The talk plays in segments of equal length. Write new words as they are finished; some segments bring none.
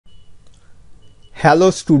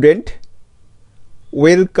Hello student,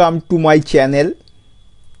 welcome to my channel.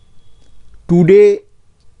 Today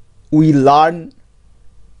we learn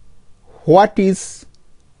what is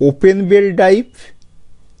open bell dive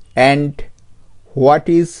and what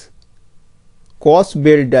is cross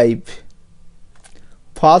bell dive.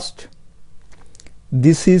 First,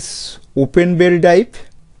 this is open bell dive.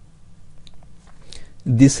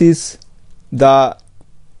 This is the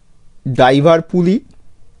diver pulley.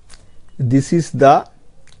 This is the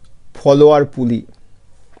follower pulley.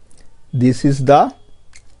 This is the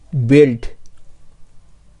belt.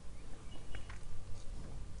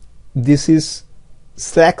 This is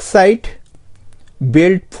slack side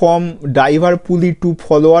belt from diver pulley to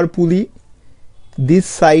follower pulley. This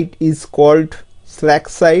side is called slack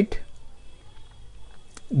side.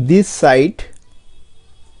 This side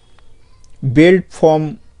belt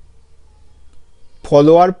from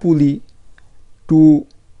follower pulley to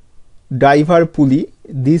diver pulley,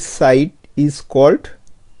 this side is called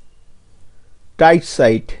tight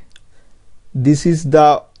side. This is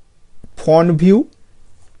the front view.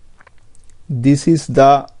 This is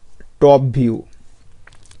the top view.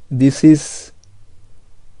 This is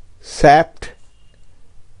shaft.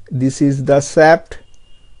 This is the shaft.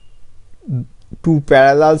 Two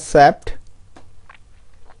parallel shaft.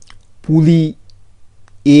 Pulley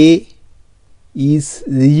A is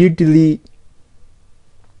rigidly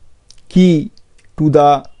key to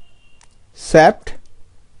the shaft.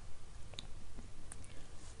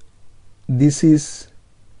 This is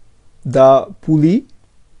the pulley.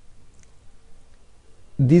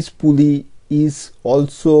 This pulley is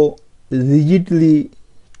also rigidly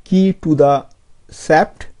key to the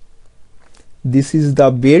shaft. This is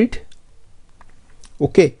the belt.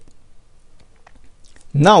 Okay.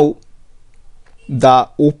 Now the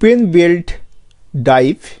open belt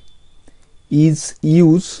dive is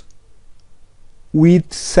used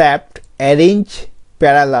with shaft arranged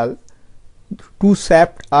parallel. Two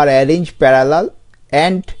shafts are arranged parallel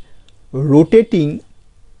and rotating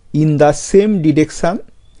in the same direction.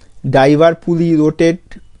 Diver pulley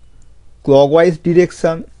rotate clockwise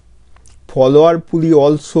direction. Follower pulley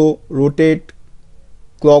also rotate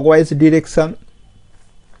clockwise direction.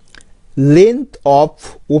 Length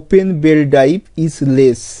of open belt dive is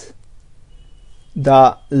less.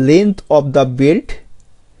 The length of the belt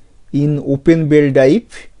in open belt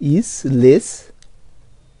dive is less.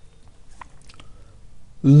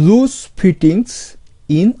 Loose fittings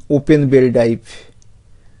in open belt dive.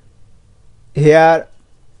 Here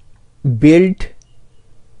belt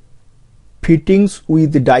fittings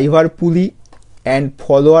with diver pulley and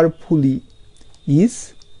follower pulley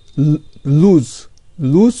is loose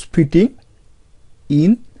fitting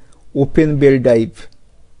in open belt dive.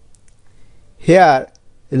 Here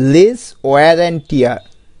less wear and tear.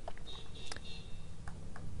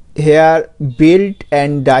 Here belt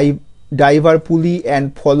and diver pulley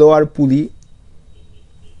and follower pulley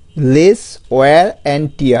less wear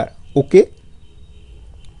and tear. Okay.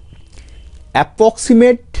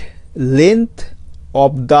 Approximate length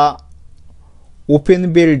of the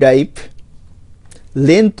open belt dive.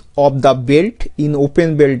 Length of the belt in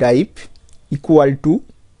open belt dive equal to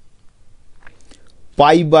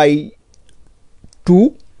pi by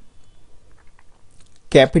 2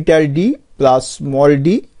 capital D plus small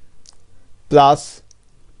d plus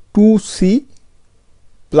 2c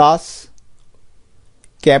plus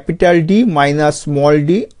capital D minus small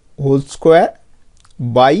d whole square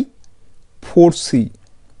by 4c.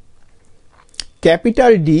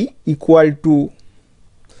 Capital D equal to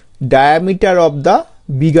diameter of the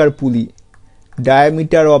bigger pulley.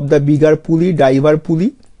 Diameter of the bigger pulley, diver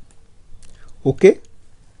pulley. Okay.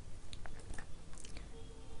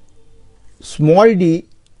 Small d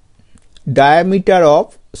diameter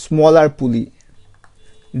of smaller pulley.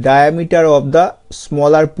 Diameter of the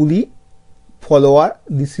smaller pulley, follower.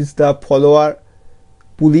 This is the follower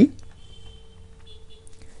pulley.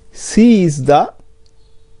 C is the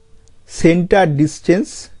center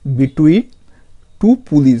distance between two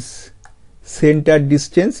pulleys. Center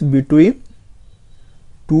distance between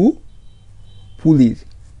two pulleys.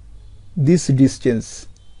 This distance.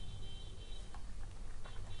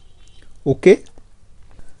 Okay.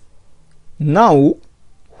 Now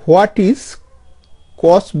what is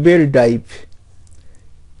cross belt dive?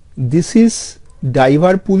 This is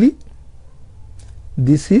diver pulley.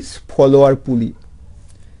 This is follower pulley.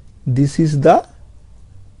 This is the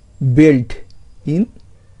belt in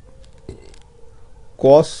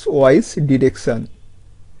crosswise direction.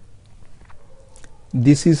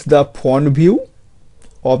 This is the front view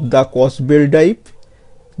of the cross belt dive.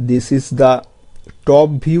 This is the top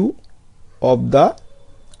view of the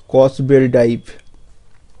cross belt dive.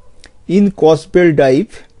 In cross-belt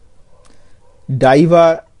dive,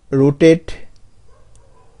 diver rotate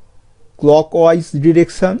clockwise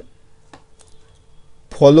direction,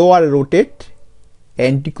 follower rotate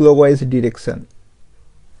anti-clockwise direction.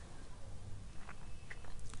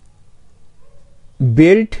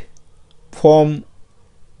 Belt from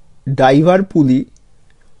diver pulley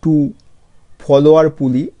to follower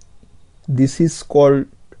pulley, this is called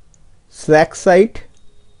slack side.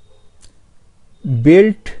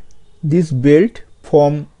 This belt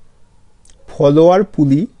from follower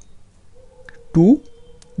pulley to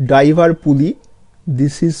diver pulley,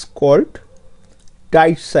 this is called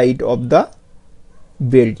tight side of the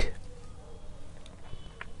belt.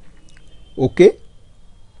 Okay.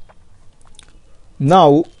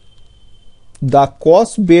 Now the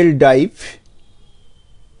cross belt dive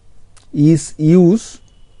is used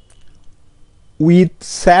with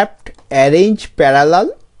shaft arranged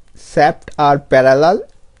parallel, shaft are parallel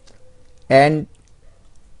and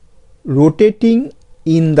rotating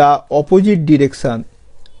in the opposite direction.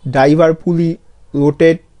 Diver pulley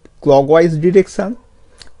rotate clockwise direction,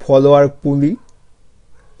 follower pulley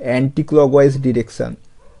anti-clockwise direction.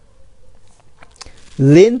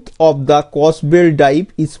 Length of the cross belt dive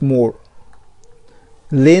is more.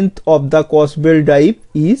 Length of the cross belt dive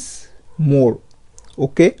is more.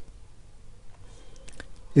 Okay.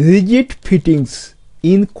 Rigid fittings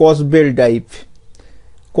in cross belt dive.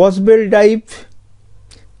 Cross belt dive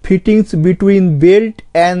fittings between belt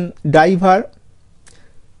and diver,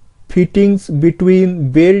 fittings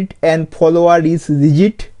between belt and follower is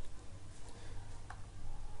rigid.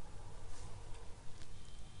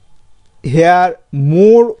 Here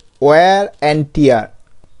more wear and tear.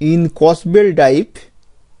 In cross belt dive,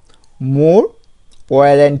 more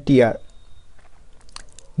wear and tear.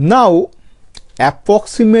 Now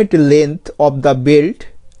approximate length of the belt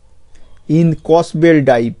in cross belt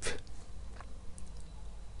dive.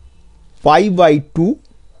 Pi by 2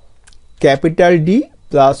 capital D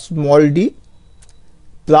plus small d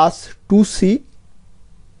plus 2c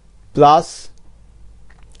plus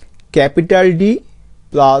capital D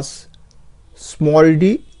plus small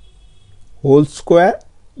d whole square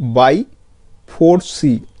by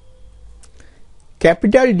 4c.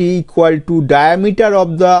 Capital D equal to diameter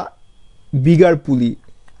of the bigger pulley,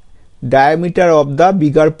 diameter of the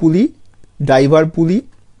bigger pulley, diver pulley.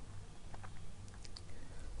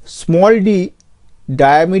 Small d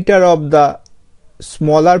diameter of the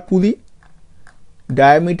smaller pulley,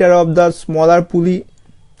 diameter of the smaller pulley,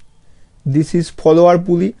 this is follower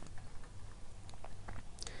pulley.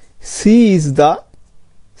 C is the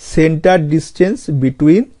center distance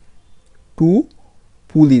between two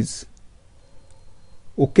pulleys.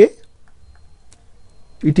 Okay,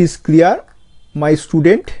 it is clear, my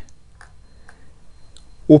student.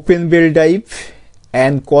 Open belt dive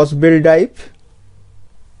and cross belt dive.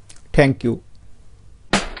 Thank you.